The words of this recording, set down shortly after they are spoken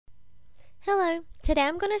Hello, today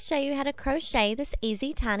I'm going to show you how to crochet this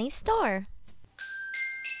easy tiny star.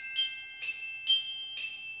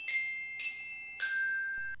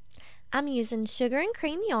 I'm using sugar and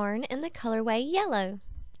cream yarn in the colorway yellow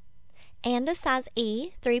and a size E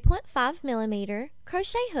 3.5 millimeter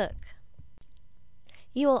crochet hook.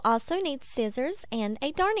 You will also need scissors and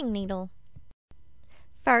a darning needle.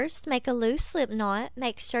 First, make a loose slip knot.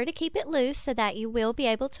 Make sure to keep it loose so that you will be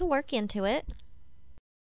able to work into it.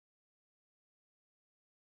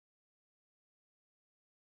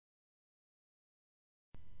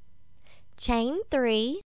 Chain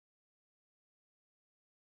 3,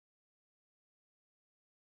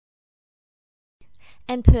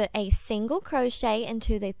 and put a single crochet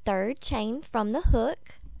into the third chain from the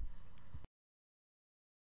hook.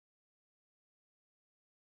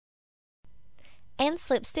 And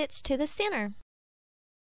slip stitch to the center.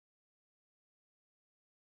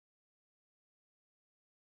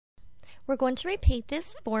 We're going to repeat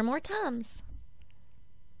this 4 more times.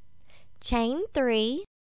 Chain 3,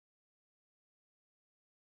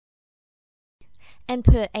 and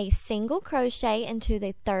put a single crochet into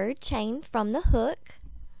the third chain from the hook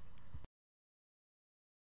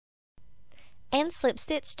and slip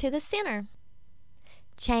stitch to the center.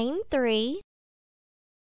 Chain 3,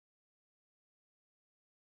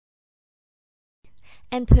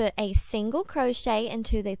 and put a single crochet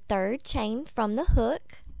into the third chain from the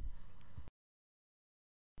hook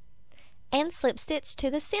and slip stitch to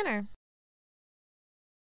the center.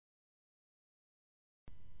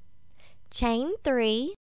 Chain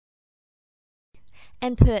 3,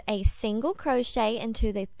 and put a single crochet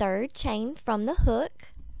into the third chain from the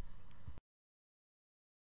hook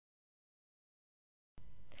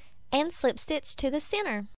and slip stitch to the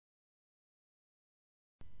center.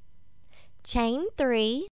 Chain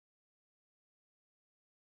 3,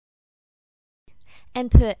 and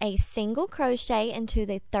put a single crochet into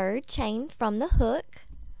the third chain from the hook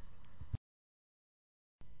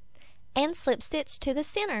and slip stitch to the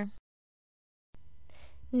center.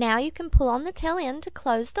 Now you can pull on the tail end to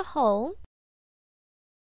close the hole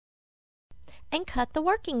and cut the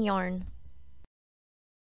working yarn.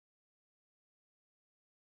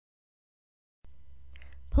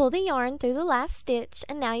 Pull the yarn through the last stitch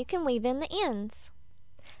and now you can weave in the ends.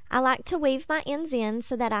 I like to weave my ends in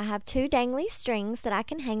so that I have 2 dangly strings that I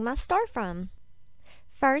can hang my star from.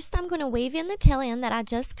 First, I'm going to weave in the tail end that I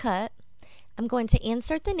just cut. I'm going to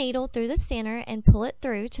insert the needle through the center and pull it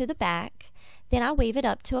through to the back. Then I weave it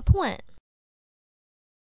up to a point.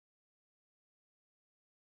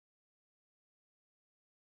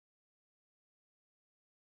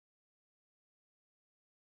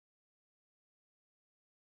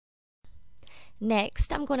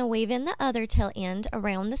 Next, I'm going to weave in the other tail end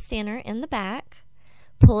around the center in the back,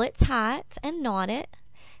 pull it tight and knot it,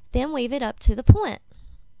 then weave it up to the point.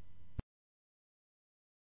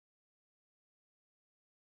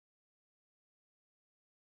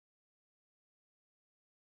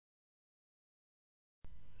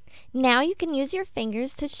 Now you can use your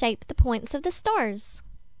fingers to shape the points of the stars.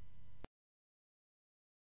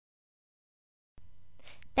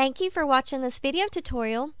 Thank you for watching this video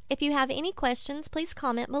tutorial. If you have any questions, please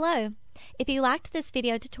comment below. If you liked this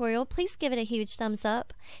video tutorial, please give it a huge thumbs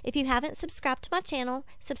up. If you haven't subscribed to my channel,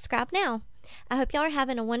 subscribe now. I hope y'all are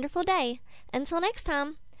having a wonderful day. Until next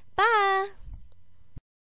time, bye!